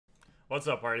What's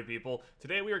up, party people?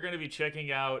 Today we are going to be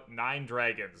checking out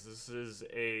 9Dragons. This is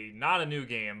not a new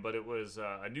game, but it was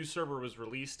a new server was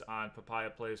released on Papaya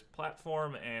Play's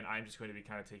platform, and I'm just going to be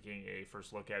kind of taking a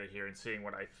first look at it here and seeing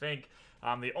what I think.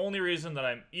 The only reason that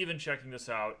I'm even checking this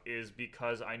out is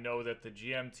because I know that the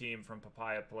GM team from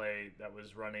Papaya Play that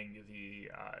was running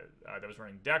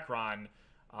Decron.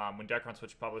 When Decron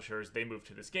switched publishers, they moved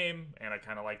to this game, and I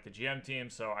kind of like the GM team,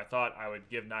 so I thought I would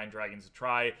give 9Dragons a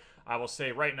try. I will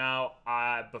say right now,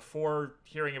 before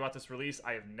hearing about this release,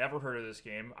 I have never heard of this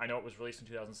game. I know it was released in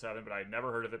 2007, but I had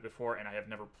never heard of it before, and I have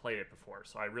never played it before,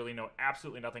 so I really know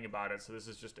absolutely nothing about it. So this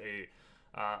is just a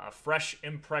fresh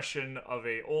impression of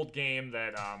a old game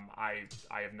that I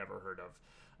have never heard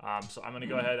of. So I'm going to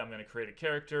go ahead, I'm going to create a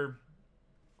character.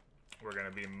 We're going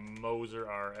to be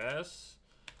MoserRS.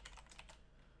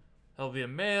 He'll be a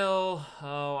male.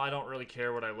 Oh, I don't really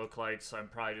care what I look like, so I'm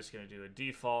probably just going to do a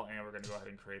default, and we're going to go ahead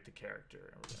and create the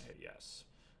character, and we're going to hit yes.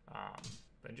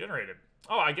 Been generated.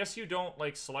 Oh, I guess you don't,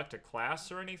 like, select a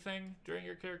class or anything during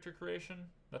your character creation?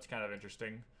 That's kind of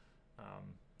interesting.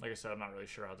 Like I said, I'm not really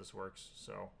sure how this works,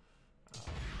 so let's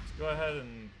go ahead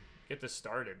and get this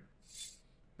started.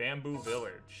 Bamboo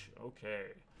Village. Okay.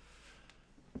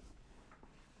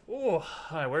 Oh,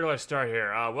 where do I start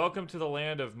here? Welcome to the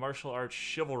land of martial arts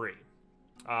chivalry.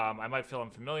 I might feel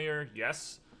unfamiliar,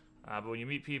 yes, but when you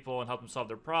meet people and help them solve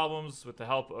their problems with the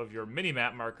help of your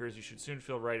mini-map markers, you should soon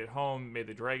feel right at home. May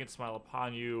the dragon smile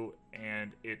upon you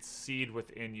and its seed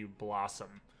within you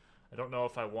blossom. I don't know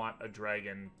if I want a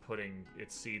dragon putting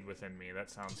its seed within me.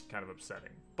 That sounds kind of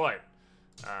upsetting, but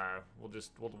we'll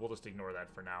just ignore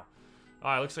that for now.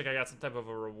 It looks like I got some type of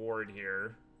a reward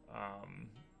here.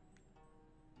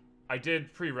 I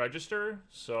did pre-register,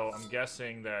 so I'm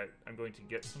guessing that I'm going to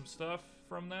get some stuff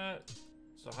from that.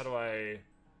 So how do I...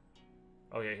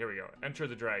 Okay, here we go. Enter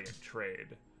the dragon.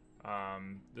 Trade.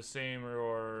 The same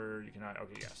reward... You cannot...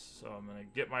 Okay, yes. So I'm going to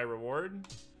get my reward.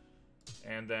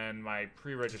 And then my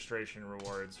pre-registration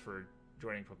rewards for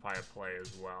joining Papaya Play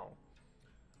as well.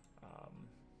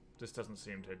 This doesn't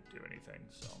seem to do anything,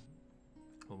 so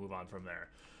we'll move on from there.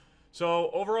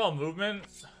 So overall movement...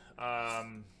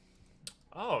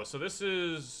 Oh, so this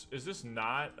is this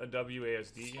not a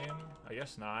WASD game? I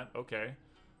guess not. Okay.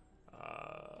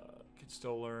 Can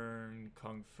still learn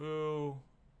Kung Fu.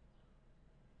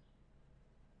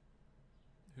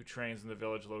 Who trains in the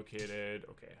village located?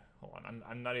 Okay, hold on.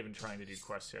 I'm not even trying to do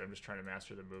quests yet. I'm just trying to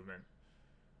master the movement.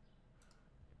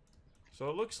 So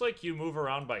it looks like you move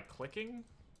around by clicking.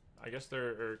 I guess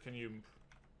or can you...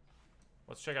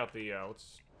 Let's check out the,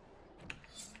 let's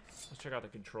check out the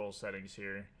control settings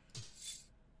here.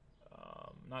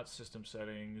 Not system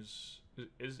settings.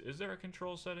 Is there a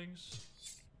control settings?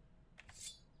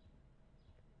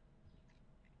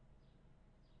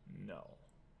 No.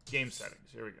 Game settings.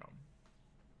 Here we go.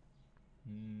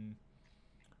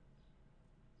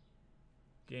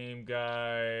 Game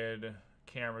guide.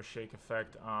 Camera shake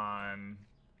effect on.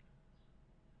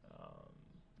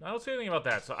 I don't see anything about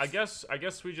that. So I guess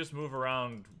we just move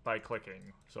around by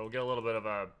clicking. So we'll get a little bit of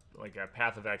a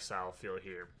Path of Exile feel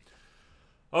here.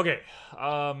 Okay,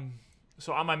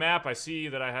 so on my map, I see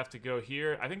that I have to go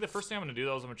here. I think the first thing I'm going to do,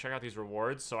 though, is I'm going to check out these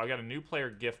rewards. So I got a new player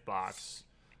gift box.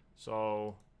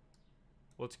 So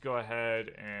let's go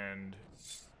ahead and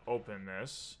open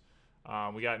this.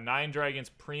 We got 9Dragons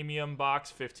Premium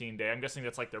Box 15-day. I'm guessing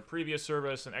that's like their previous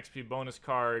service, an XP bonus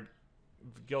card,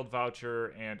 guild voucher,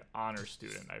 and honor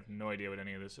student. I have no idea what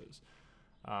any of this is.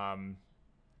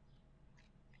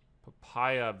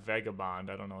 Papaya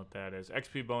Vagabond, I don't know what that is.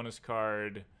 XP bonus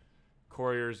card,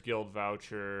 Courier's Guild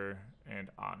voucher, and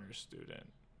honor student.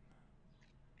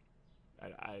 I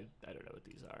don't know what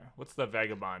these are. What's the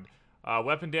Vagabond?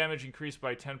 Weapon damage increased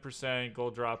by 10%,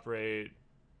 gold drop rate,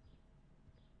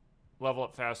 level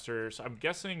up faster. So I'm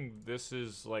guessing this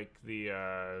is like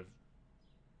the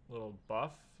little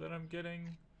buff that I'm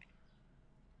getting.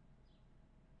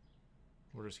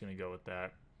 We're just going to go with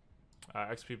that.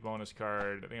 XP bonus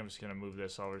card. I think I'm just going to move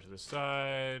this over to the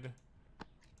side.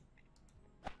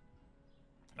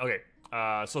 Okay.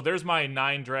 So there's my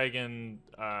 9-Dragon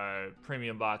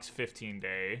Premium Box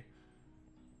 15-day.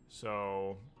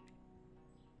 So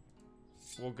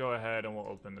we'll go ahead and we'll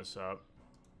open this up.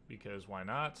 Because why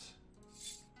not?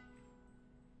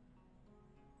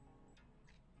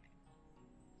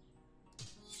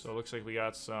 So it looks like we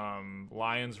got some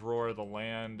Lion's Roar of the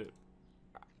Land.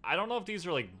 I don't know if these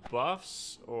are like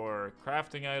buffs or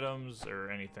crafting items or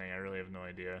anything. I really have no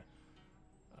idea.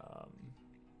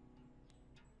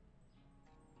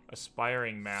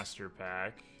 Aspiring Master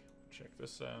Pack. Check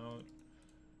this out.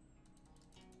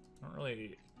 I don't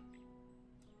really...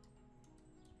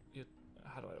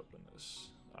 How do I open this? this?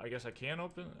 I guess I can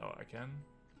open... Oh, I can?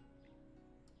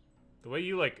 The way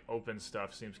you, like, open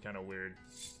stuff seems kind of weird.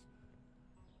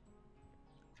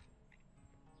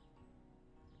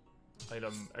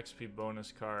 Item, XP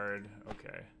bonus card.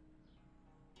 Okay.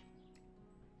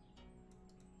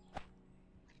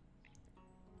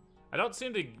 I don't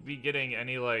seem to be getting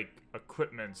any, like,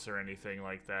 equipments or anything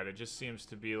like that. It just seems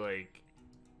to be, like,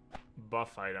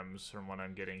 buff items from what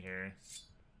I'm getting here.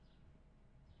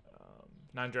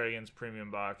 9Dragons premium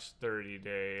box,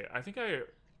 30-day. I think I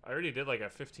already did, like, a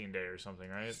 15-day or something,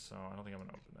 right? So I don't think I'm going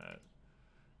to open that.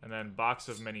 And then box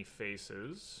of many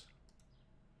faces.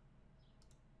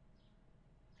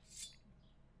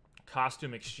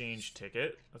 Costume exchange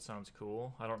ticket. That sounds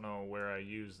cool. I don't know where I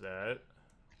use that.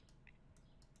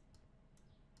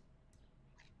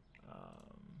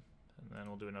 And then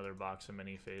we'll do another box of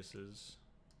many faces.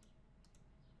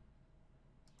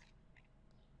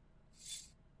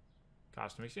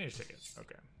 Costume exchange ticket.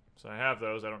 Okay. So I have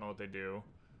those. I don't know what they do.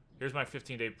 Here's my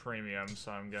 15-day premium,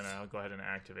 so I'm going to go ahead and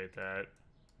activate that.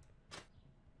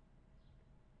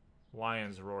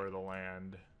 Lions roar the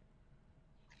land.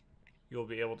 You'll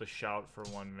be able to shout for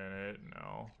 1 minute.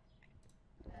 No.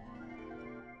 I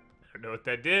don't know what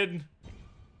that did.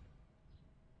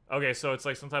 Okay, so it's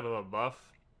like some type of a buff.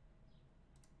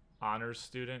 Honors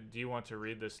student. Do you want to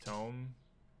read this tome?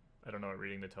 I don't know what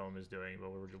reading the tome is doing, but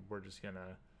we're just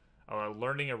gonna... Oh,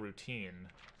 learning a routine.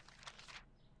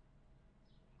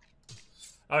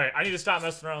 Alright, I need to stop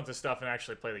messing around with this stuff and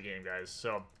actually play the game, guys.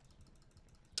 So,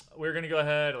 we're gonna go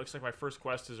ahead. It looks like my first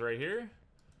quest is right here.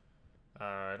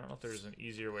 I don't know if there's an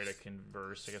easier way to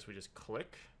converse. I guess we just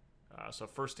click. So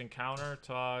first encounter,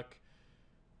 talk.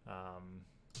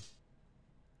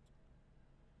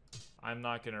 I'm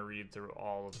not going to read through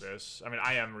all of this. I mean,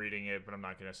 I am reading it, but I'm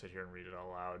not going to sit here and read it out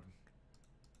loud.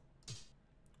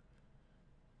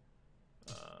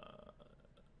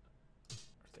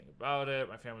 Think about it.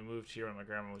 My family moved here when my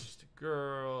grandma was just a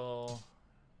girl.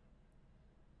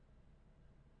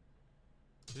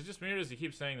 Is it just me or does he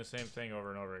keep saying the same thing over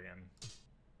and over again?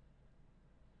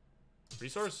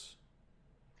 Resource?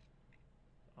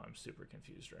 Oh, I'm super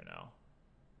confused right now.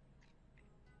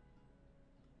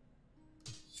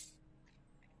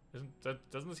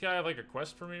 Doesn't this guy have like a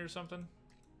quest for me or something?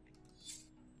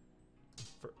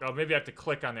 Oh, maybe I have to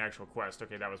click on the actual quest.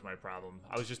 Okay, that was my problem.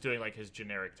 I was just doing like his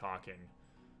generic talking.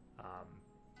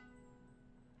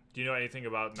 Do you know anything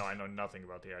about... No, I know nothing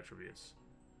about the attributes.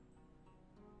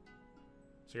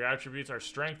 So your attributes are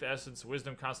strength, essence,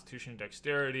 wisdom, constitution,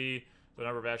 dexterity. The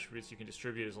number of attributes you can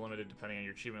distribute is limited depending on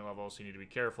your achievement level, so you need to be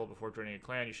careful. Before joining a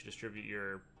clan, you should distribute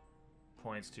your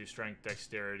points to strength,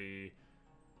 dexterity,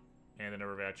 and the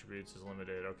number of attributes is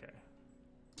limited. Okay.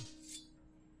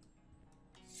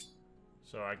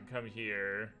 So I can come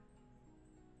here.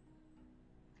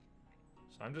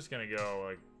 So I'm just gonna go,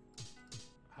 like...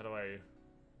 How do I...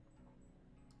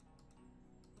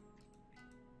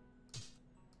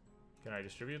 Can I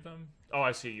distribute them? Oh,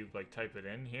 I see. You, like, type it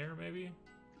in here, maybe?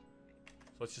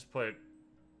 So let's just put...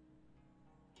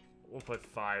 We'll put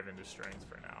 5 into strength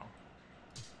for now.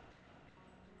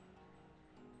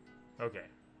 Okay.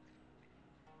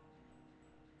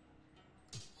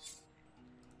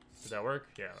 Did that work?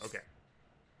 Yeah, okay.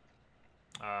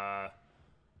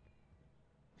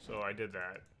 So I did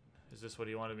that. Is this what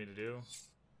he wanted me to do?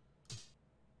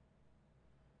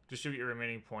 Distribute your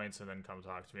remaining points and then come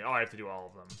talk to me. Oh, I have to do all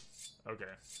of them.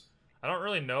 Okay. I don't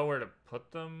really know where to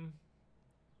put them.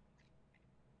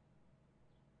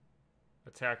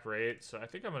 Attack rate. So I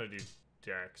think I'm gonna do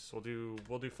dex. We'll do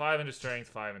 5 into strength,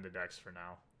 5 into dex for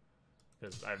now.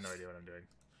 Because I have no idea what I'm doing.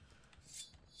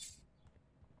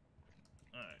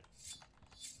 Alright.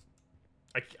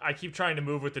 I keep trying to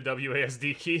move with the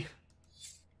WASD key.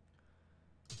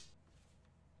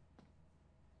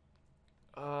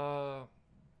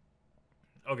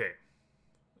 Okay.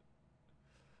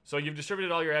 So you've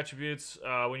distributed all your attributes.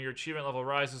 When your achievement level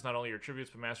rises, not only your attributes,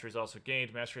 but mastery is also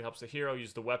gained. Mastery helps the hero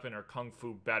use the weapon or kung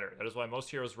fu better. That is why most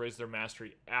heroes raise their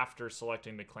mastery after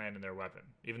selecting the clan and their weapon.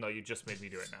 Even though you just made me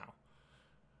do it now.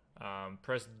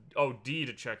 Press D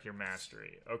to check your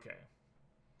mastery. Okay.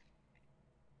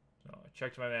 So I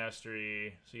checked my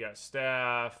mastery. So you got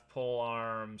staff,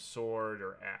 polearm, sword,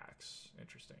 or axe.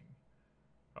 Interesting.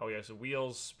 Oh yeah, so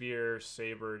wheels, spear,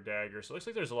 saber, dagger. So it looks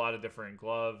like there's a lot of different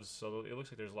gloves. So it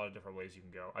looks like there's a lot of different ways you can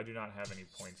go. I do not have any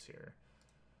points here.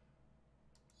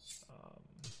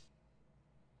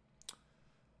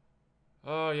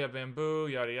 Oh yeah, bamboo,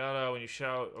 yada yada. When you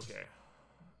shout, okay.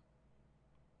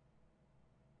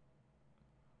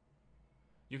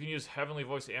 You can use Heavenly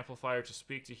Voice Amplifier to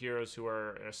speak to heroes who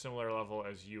are at a similar level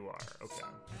as you are. Okay.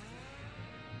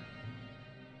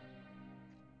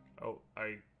 Oh,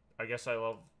 I guess I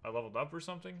leveled up or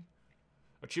something?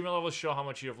 Achievement levels show how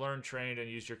much you have learned, trained, and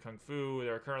used your Kung Fu.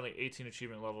 There are currently 18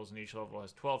 achievement levels, and each level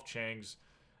has 12 Changs.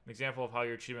 An example of how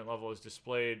your achievement level is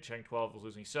displayed: Chang 12 is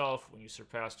losing self. When you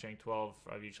surpass Chang 12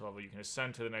 of each level, you can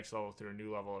ascend to the next level through a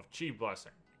new level of Chi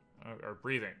Blessing. Or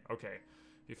breathing. Okay.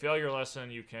 If you fail your lesson,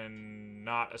 you can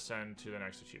not ascend to the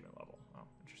next achievement level. Oh,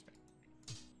 interesting.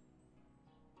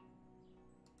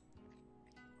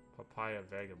 Papaya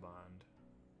Vagabond.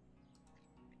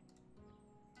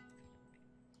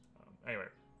 Anyway.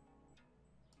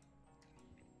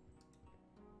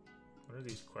 What are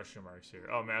these question marks here?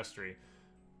 Oh, mastery.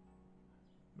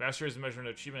 Mastery is a measurement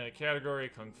of achievement in a category.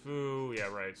 Kung Fu. Yeah,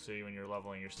 right. So when you're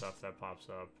leveling your stuff, that pops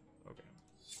up. Okay.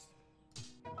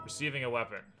 Receiving a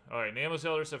weapon. Alright, Nameless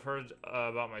Elders have heard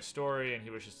about my story, and he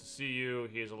wishes to see you.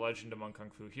 He is a legend among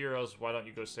Kung Fu heroes. Why don't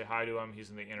you go say hi to him?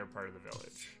 He's in the inner part of the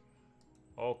village.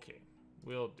 Okay.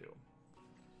 Will do.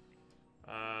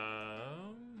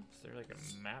 Is there like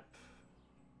a map?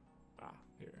 Ah,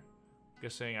 here.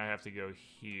 Guessing I have to go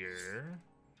here.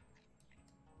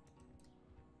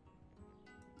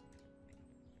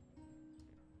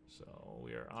 So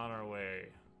we are on our way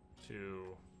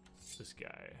to this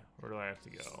guy. Where do I have to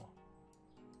go?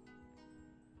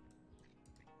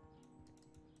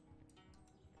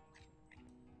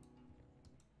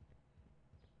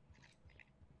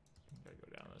 Gotta go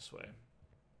down this way.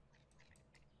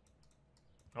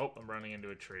 Oh, I'm running into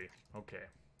a tree. Okay.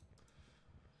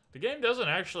 The game doesn't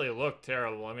actually look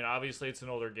terrible. I mean, obviously it's an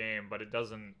older game, but it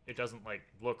doesn't like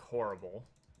look horrible.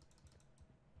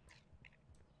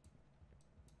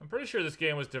 I'm pretty sure this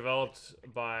game was developed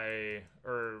by,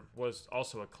 or was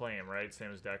also Acclaim, right?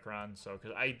 Same as Decron. So,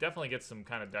 because I definitely get some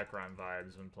kind of Decron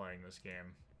vibes when playing this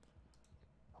game.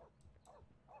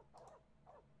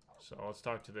 So let's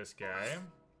talk to this guy.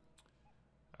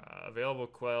 Available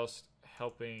quest,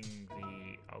 helping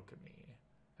the alchemy.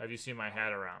 Have you seen my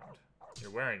hat around?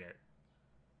 You're wearing it.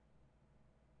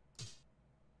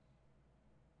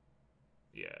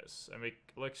 Yes, I make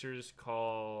elixirs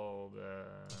called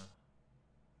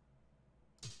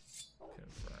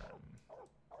confirm.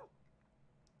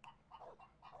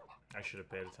 I should have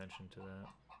paid attention to that.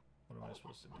 What am I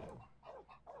supposed to do?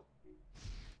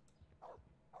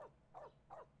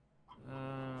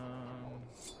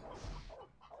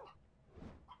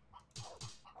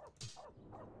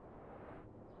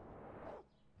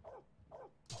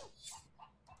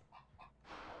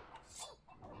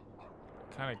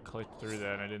 Kind of clicked through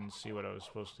that and I didn't see what I was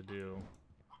supposed to do.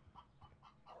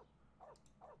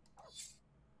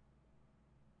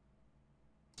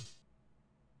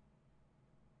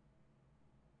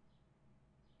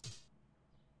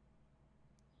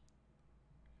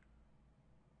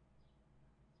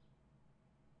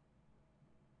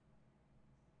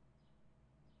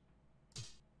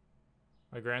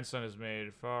 My grandson has made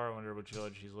it far. I wonder which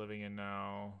village he's living in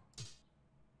now.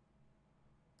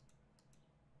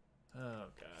 Oh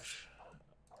gosh.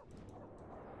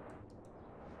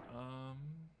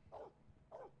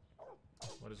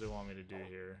 What does it want me to do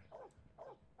here?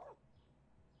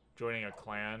 Joining a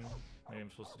clan? Maybe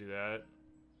I'm supposed to do that.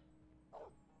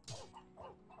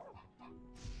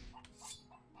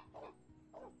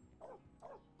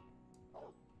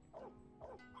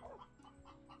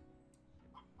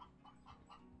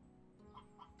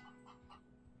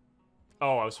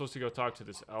 Oh, I was supposed to go talk to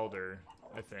this elder,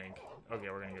 I think. Okay,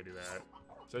 we're gonna go do that.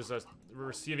 So it says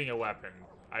receiving a weapon.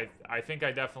 I think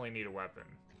I definitely need a weapon.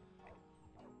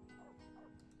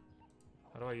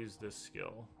 How do I use this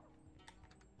skill?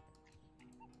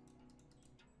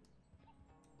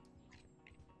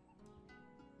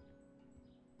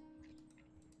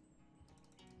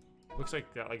 Looks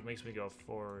like that like makes me go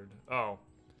forward. Oh.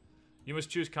 You must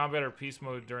choose combat or peace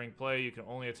mode during play. You can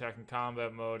only attack in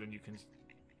combat mode, and you can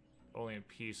only in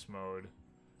peace mode.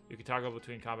 You can toggle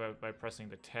between combat by pressing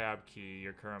the tab key.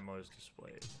 Your current mode is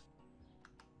displayed.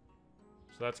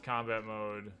 So that's combat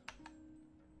mode.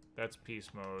 That's peace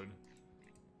mode.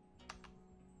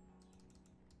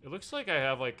 It looks like I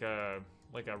have like a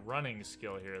running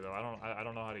skill here though. I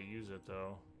don't know how to use it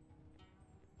though.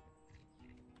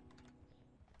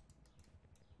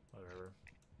 Whatever.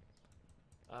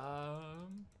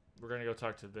 We're gonna go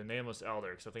talk to the Nameless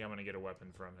Elder because I think I'm gonna get a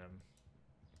weapon from him.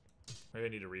 Maybe I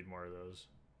need to read more of those.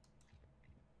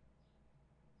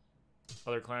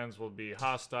 Other clans will be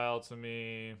hostile to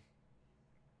me.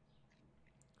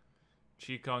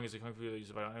 Qigong is a kung fu that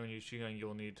uses vital energy. Qigong,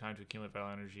 you'll need time to accumulate vital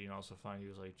energy and also find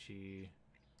use like Qi.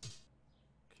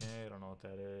 Okay, I don't know what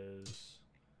that is.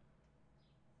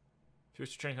 If you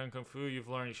wish to train Kung Fu, you've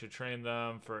learned you should train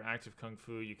them. For active Kung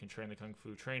Fu, you can train the Kung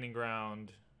Fu training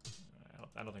ground.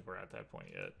 I don't think we're at that point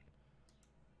yet.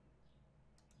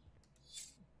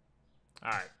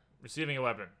 Alright. Receiving a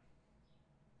weapon.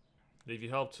 If you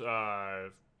helped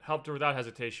her without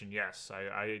hesitation, yes.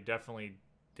 I definitely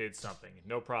did something.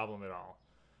 No problem at all.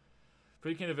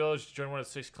 Before you came to the village to join one of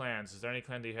the 6 clans, is there any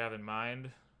clan that you have in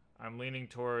mind? I'm leaning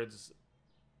towards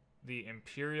the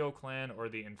Imperial clan or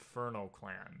the Infernal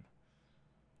clan.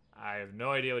 I have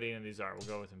no idea what any of these are. We'll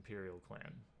go with Imperial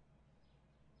clan.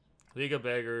 League of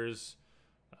Beggars,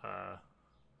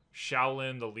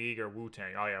 Shaolin, the League, or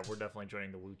Wu-Tang. Oh yeah, we're definitely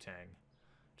joining the Wu-Tang.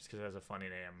 Just because it has a funny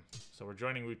name. So we're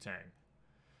joining Wu-Tang.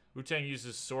 Wu-Tang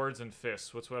uses swords and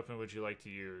fists. What weapon would you like to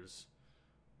use?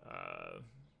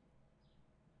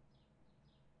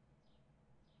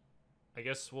 I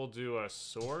guess we'll do a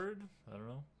sword? I don't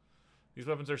know. These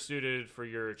weapons are suited for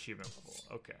your achievement level.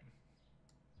 Okay.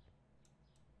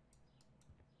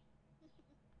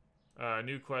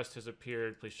 New quest has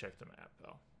appeared. Please check the map.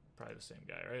 Oh, probably the same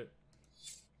guy, right?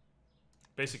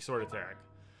 Basic sword attack.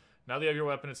 Now that you have your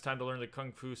weapon, it's time to learn the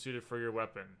kung fu suited for your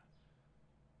weapon.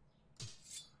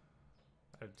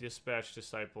 I've dispatched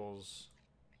disciples.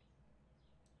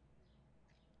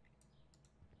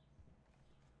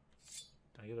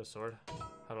 Can I get a sword?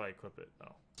 How do I equip it?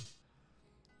 Oh.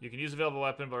 You can use available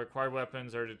weapon, but required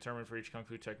weapons are determined for each kung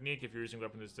fu technique. If you're using a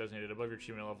weapon that's designated above your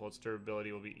achievement level, its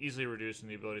durability will be easily reduced,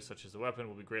 and the abilities such as the weapon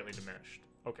will be greatly diminished.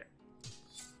 Okay.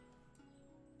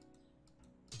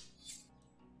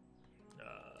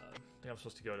 I think I'm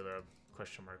supposed to go to the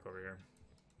question mark over here.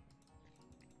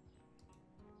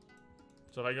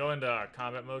 So if I go into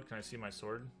combat mode, can I see my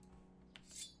sword?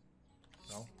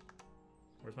 No?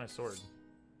 Where's my sword?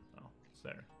 Oh, it's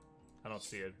there. I don't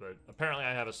see it, but apparently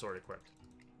I have a sword equipped.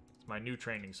 It's my new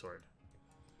training sword.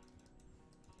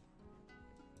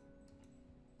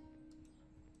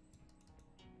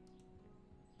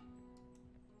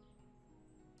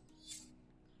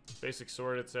 Basic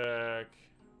sword attack.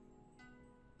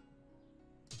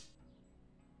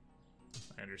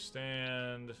 I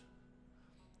understand.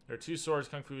 There are 2 swords,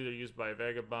 kung fu, that are used by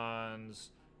vagabonds.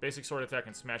 Basic sword attack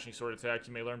and smashing sword attack.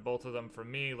 You may learn both of them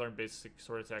from me. Learn basic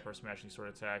sword attack or smashing sword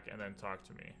attack, and then talk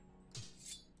to me.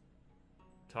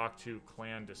 Talk to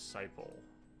clan disciple.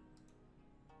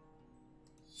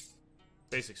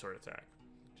 Basic sword attack.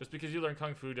 Just because you learn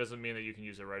kung fu doesn't mean that you can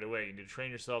use it right away. You need to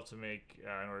train yourself to make,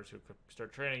 in order to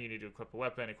start training, you need to equip a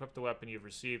weapon. Equip the weapon you've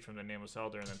received from the Nameless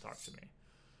Elder, and then talk to me.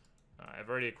 I've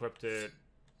already equipped it,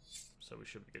 so we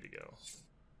should be good to go.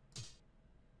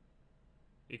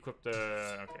 Equip the...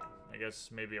 okay, I guess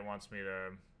maybe it wants me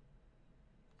to...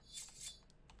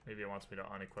 maybe it wants me to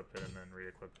unequip it and then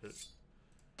re-equip it.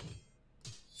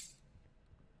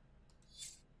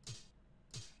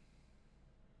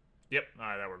 Yep,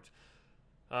 alright, that worked.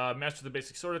 Master the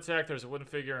basic sword attack. There's a wooden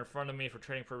figure in front of me for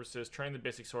training purposes. Train the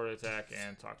basic sword attack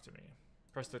and talk to me.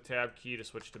 Press the tab key to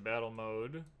switch to battle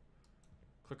mode.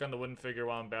 Click on the wooden figure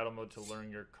while in battle mode to learn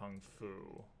your kung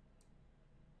fu.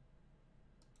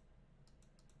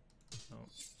 Oh,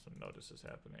 some notice is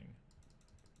happening.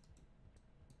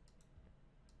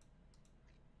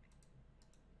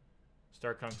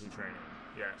 Start kung fu training.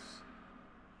 Yes.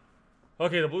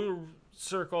 Okay, the blue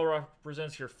circle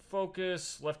represents your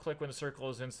focus. Left click when the circle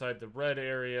is inside the red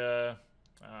area.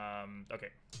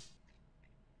 Okay.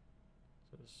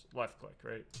 So this left click,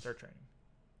 right? Start training.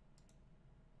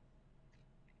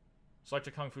 Select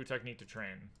a kung fu technique to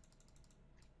train.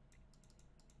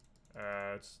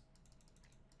 It's...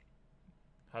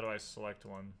 how do I select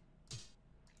one?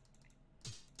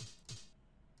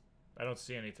 I don't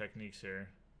see any techniques here.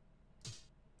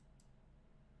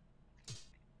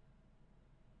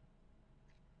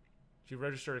 If you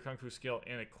registered a kung fu skill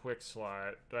in a quick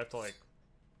slot, do I have to like...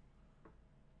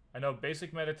 I know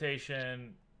basic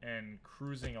meditation and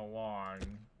cruising along.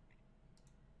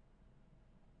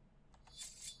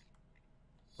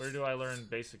 Where do I learn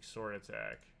basic sword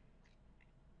attack?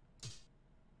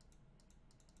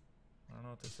 I don't know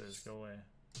what this is. Go away.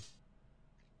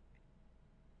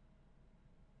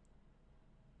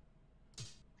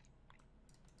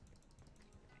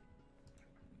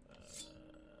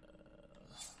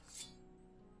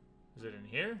 Is it in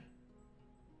here?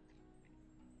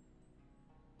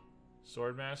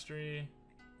 Sword mastery?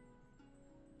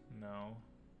 No.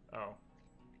 Oh.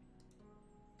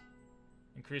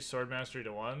 Increase sword mastery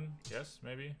to 1? Yes,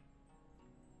 maybe.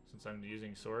 Since I'm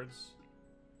using swords.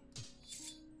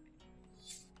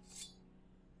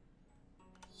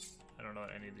 I don't know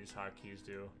what any of these hotkeys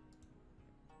do.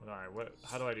 Alright,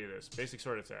 how do I do this? Basic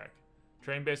sword attack.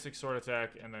 Train basic sword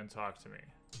attack and then talk to me.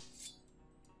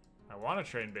 I want to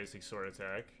train basic sword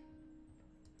attack.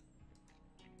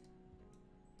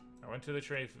 I went to the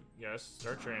train. Yes,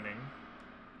 start training.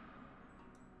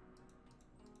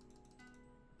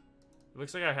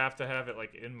 looks like I have to have it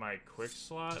like in my quick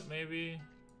slot, maybe.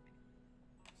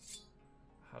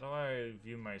 How do I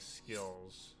view my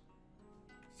skills?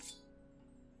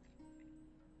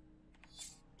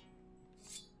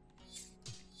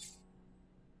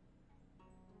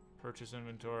 Purchase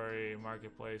inventory,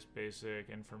 marketplace, basic,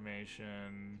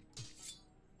 information,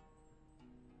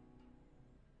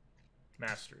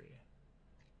 mastery,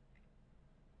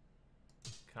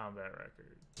 combat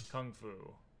record, kung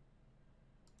fu.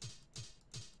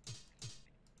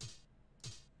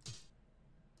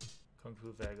 Kung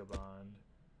Fu Vagabond.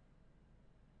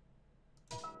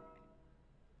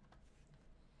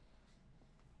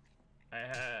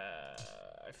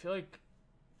 I feel like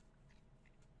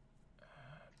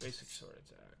basic sword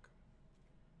attack.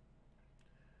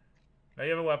 Now you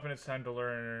have a weapon, it's time to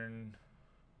learn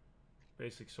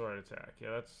basic sword attack.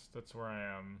 Yeah, that's where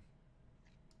I am.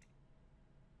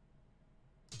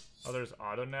 Oh, there's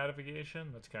auto navigation?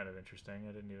 That's kind of interesting.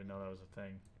 I didn't even know that was a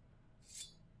thing.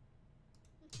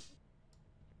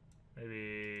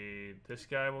 Maybe this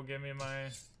guy will give me my...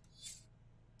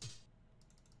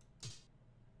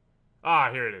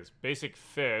 Ah, here it is. Basic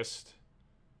fist.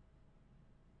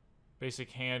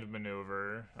 Basic hand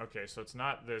maneuver. Okay, so it's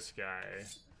not this guy.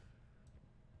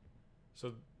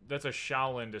 So that's a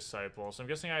Shaolin disciple. So I'm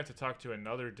guessing I have to talk to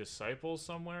another disciple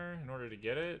somewhere in order to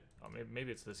get it. Oh,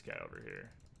 maybe it's this guy over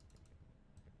here.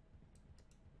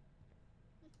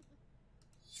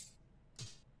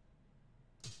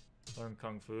 Learn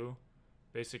Kung Fu.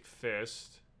 Basic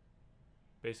fist.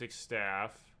 Basic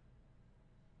staff.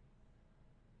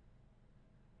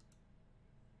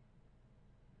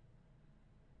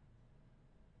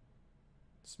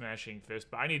 Smashing fist.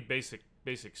 But I need basic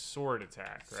sword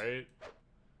attack, right?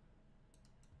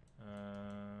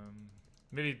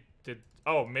 Maybe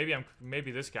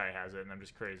this guy has it and I'm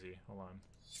just crazy. Hold on.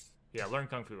 Yeah, learn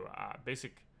Kung Fu.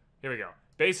 Here we go.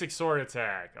 Basic sword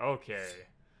attack. Okay.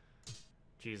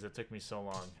 Jeez, that took me so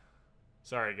long.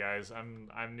 Sorry guys, I'm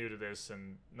new to this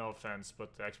and no offense,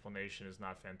 but the explanation is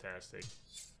not fantastic.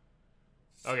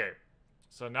 Okay.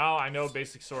 So now I know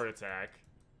basic sword attack.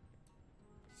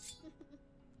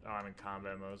 Oh, I'm in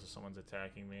combat mode, so someone's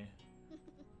attacking me.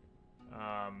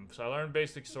 So I learned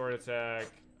basic sword attack.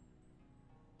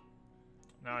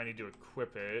 Now I need to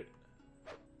equip it.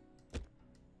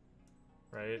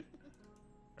 Right?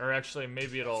 Or actually,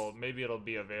 maybe it'll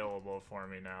be available for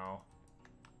me now.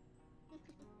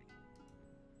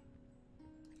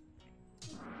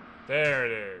 There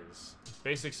it is.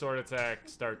 Basic sword attack,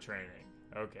 start training.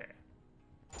 Okay.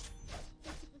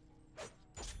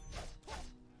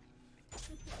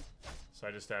 So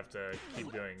I just have to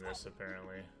keep doing this,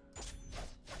 apparently.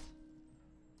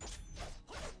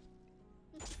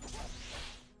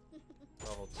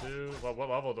 Level 2. Well, what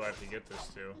level do I have to get this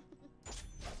to?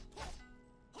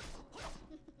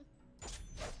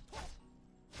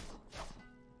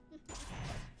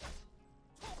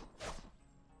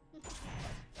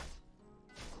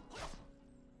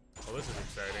 Well, this is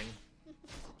exciting.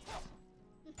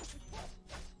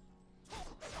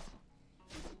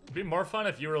 It'd be more fun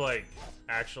if you were, like,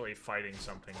 actually fighting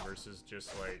something versus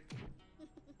just,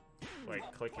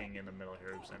 like clicking in the middle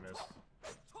here. Oops, I missed.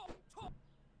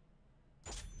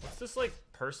 What's this, like,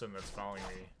 person that's following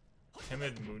me?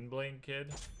 Timid Moonblade kid?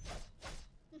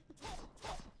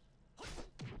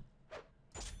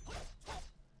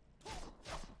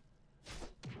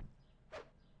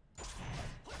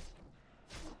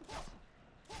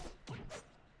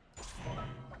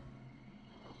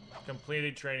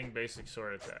 Completed training basic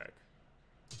sword attack.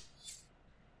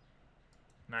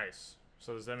 Nice.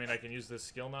 So does that mean I can use this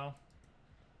skill now?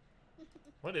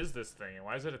 What is this thing and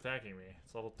why is it attacking me?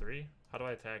 It's level 3? How do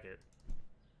I attack it?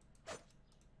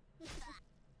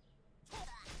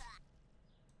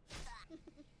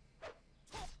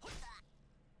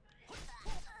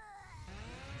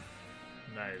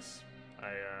 Nice.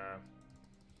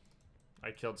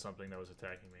 I killed something that was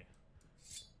attacking me.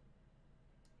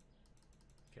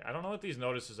 Okay, I don't know what these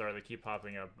notices are. They keep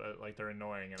popping up, but like they're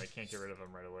annoying and I can't get rid of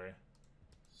them right away.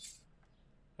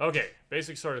 Okay,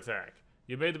 basic sword attack.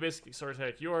 You made the basic sword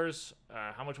attack yours.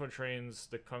 How much one trains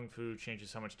the Kung Fu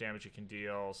changes how much damage it can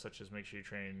deal, such as make sure you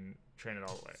train it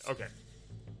all the way. Okay.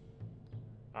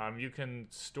 You can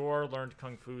store learned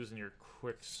Kung Fu's in your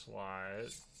quick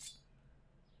slot.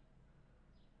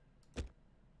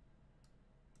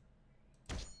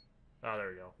 Oh, there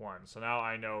we go. 1. So now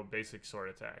I know basic sword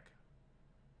attack.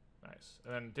 Nice.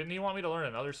 And then, didn't he want me to learn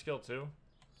another skill too?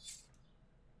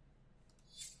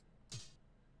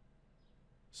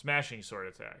 Smashing sword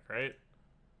attack, right?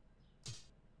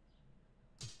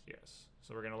 Yes.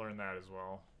 So we're going to learn that as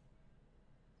well.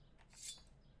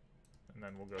 and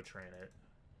then we'll go train it.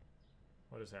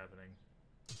 What is happening?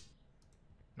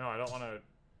 No, I don't want to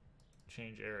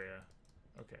change area.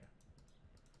 Okay.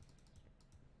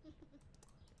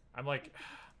 I'm like...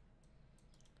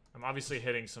 I'm obviously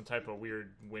hitting some type of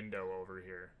weird window over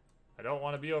here. I don't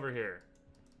want to be over here.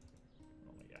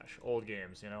 Oh my gosh, old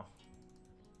games, you know?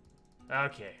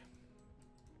 Okay.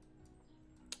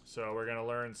 So we're gonna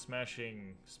learn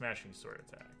smashing sword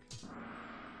attack.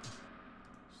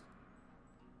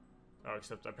 Oh,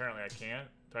 except apparently I can't.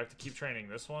 Do I have to keep training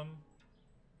this one?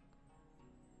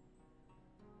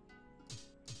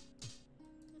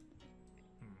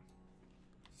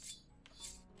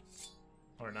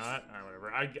 Or not? Alright,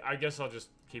 whatever. I guess I'll just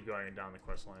keep going down the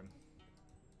quest line.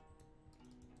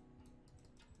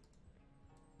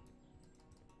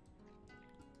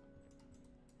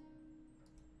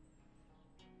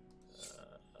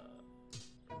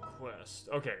 Quest.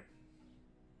 Okay.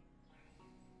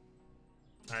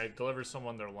 I deliver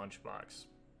someone their lunchbox.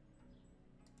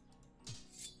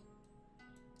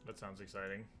 That sounds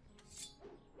exciting.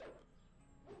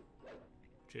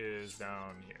 Which is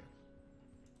down here.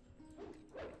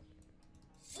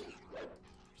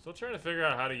 Still trying to figure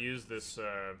out how to use this,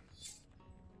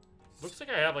 looks like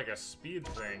I have, like, a speed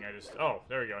thing. Oh,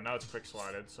 there we go. Now it's quick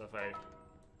slotted, so if I...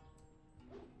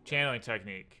 Channeling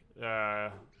technique.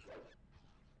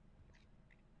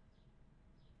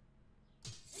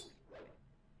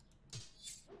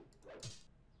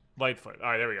 Lightfoot.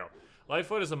 Alright, there we go.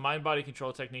 Lightfoot is a mind-body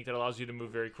control technique that allows you to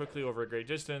move very quickly over a great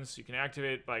distance. You can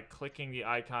activate it by clicking the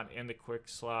icon in the quick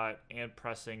slot and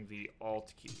pressing the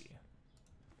Alt key.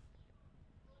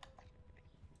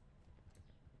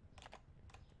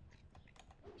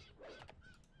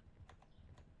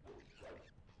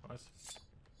 What?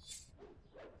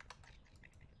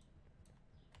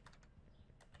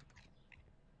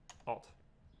 Alt.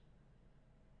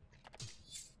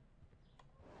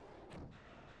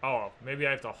 Oh, maybe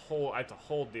I have to hold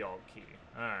the Alt key.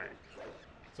 All right.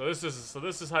 So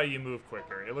this is how you move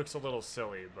quicker. It looks a little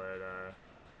silly, but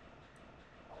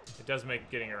it does make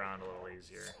getting around a little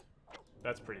easier.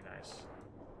 That's pretty nice.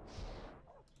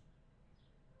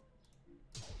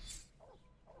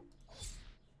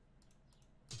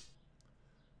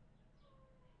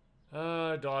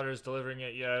 Daughter's delivering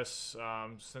it, yes.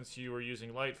 Since you were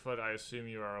using Lightfoot, I assume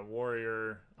you are a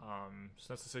warrior.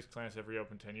 Since the 6 clans have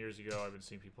reopened 10 years ago, I've been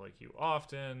seeing people like you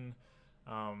often.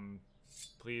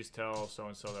 Please tell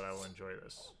so-and-so that I will enjoy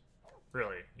this.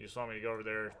 Really? You just want me to go over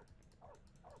there?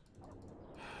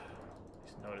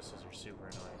 These notices are super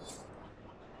annoying.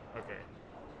 Okay.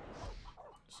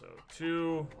 So,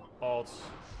 2 alts,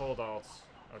 hold alts.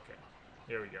 Okay,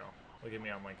 here we go. Look at me,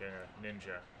 I'm like a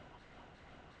ninja.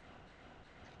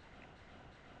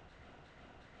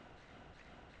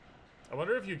 I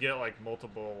wonder if you get, like,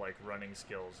 multiple, like, running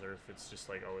skills, or if it's just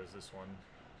like, oh, is this one?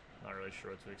 Not really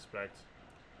sure what to expect.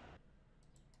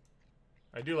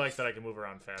 I do like that I can move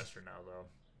around faster now, though.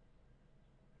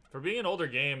 For being an older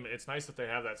game, it's nice that they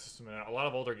have that system. A lot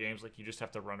of older games, like, you just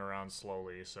have to run around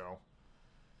slowly, so...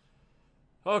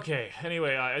 Okay,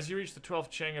 anyway, as you reach the 12th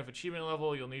Cheng of achievement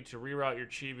level, you'll need to reroute your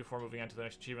chi before moving on to the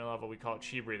next achievement level. We call it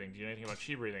chi breathing. Do you know anything about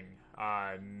chi breathing?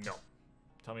 No.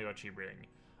 Tell me about chi breathing.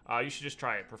 You should just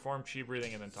try it. Perform chi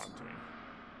breathing and then talk to me.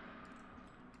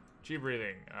 Chi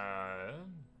breathing.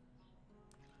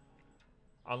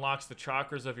 Unlocks the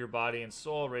chakras of your body and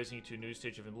soul, raising you to a new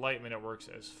stage of enlightenment. It works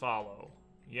as follow.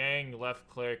 Yang, left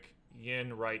click.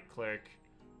 Yin, right click.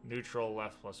 Neutral,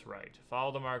 left plus right.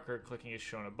 Follow the marker. Clicking is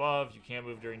shown above. You can't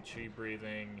move during chi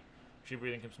breathing. Chi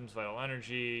breathing consumes vital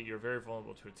energy. You're very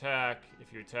vulnerable to attack.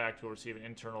 If you're attacked, you'll receive an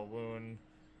internal wound.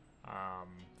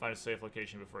 Find a safe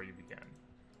location before you begin.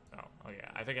 Oh yeah,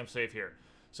 I think I'm safe here.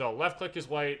 So left click is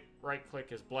white, right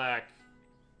click is black.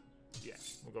 Yeah,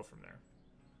 we'll go from there.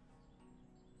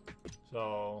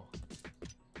 So...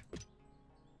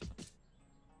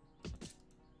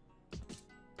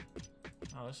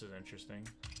 Oh, this is interesting.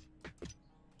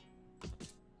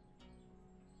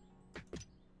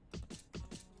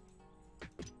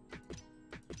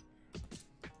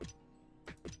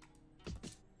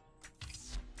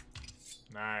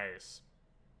 Nice.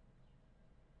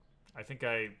 I think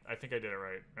I did it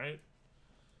right?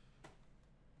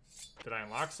 Did I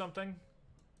unlock something?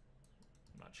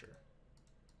 I'm not sure.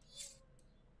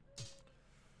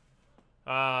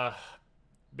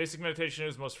 Basic meditation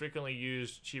is the most frequently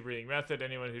used chi breathing method.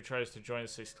 Anyone who tries to join the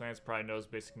 6 clans probably knows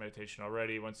basic meditation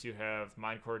already. Once you have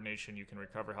mind coordination, you can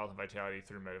recover health and vitality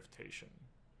through meditation.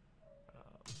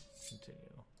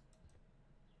 Continue.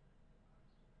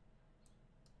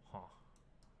 Huh.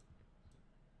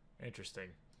 Interesting.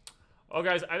 Well,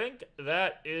 guys, I think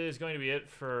that is going to be it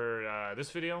for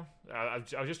this video. I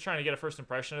was just trying to get a first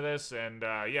impression of this, and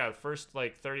yeah, the first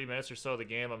like 30 minutes or so of the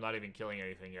game, I'm not even killing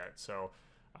anything yet. So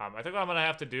I think what I'm going to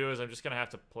have to do is I'm just going to have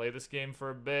to play this game for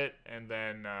a bit, and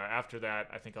then after that,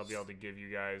 I think I'll be able to give you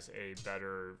guys a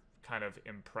better kind of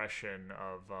impression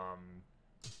of,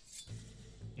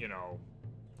 you know,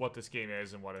 what this game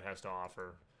is and what it has to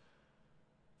offer.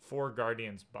 4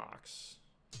 Guardians box.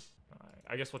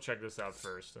 I guess we'll check this out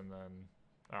first, and then...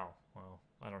 Oh, well,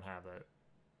 I don't have it.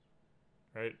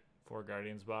 Right? 4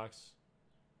 Guardians box?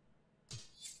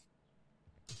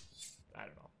 I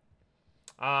don't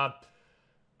know.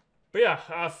 But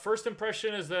yeah, first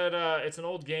impression is that it's an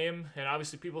old game, and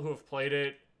obviously people who have played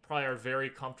it probably are very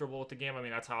comfortable with the game. I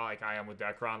mean, that's how like I am with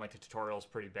Decron. Like, the tutorial is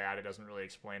pretty bad. It doesn't really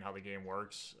explain how the game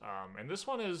works. And this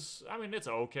one is, I mean, it's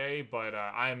okay, but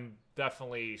I'm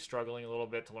definitely struggling a little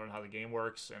bit to learn how the game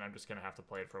works, and I'm just going to have to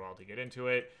play it for a while to get into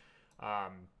it.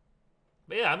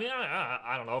 But yeah, I mean,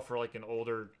 I don't know. For like an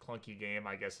older, clunky game,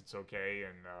 I guess it's okay,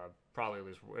 and probably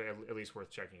at least worth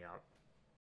checking out.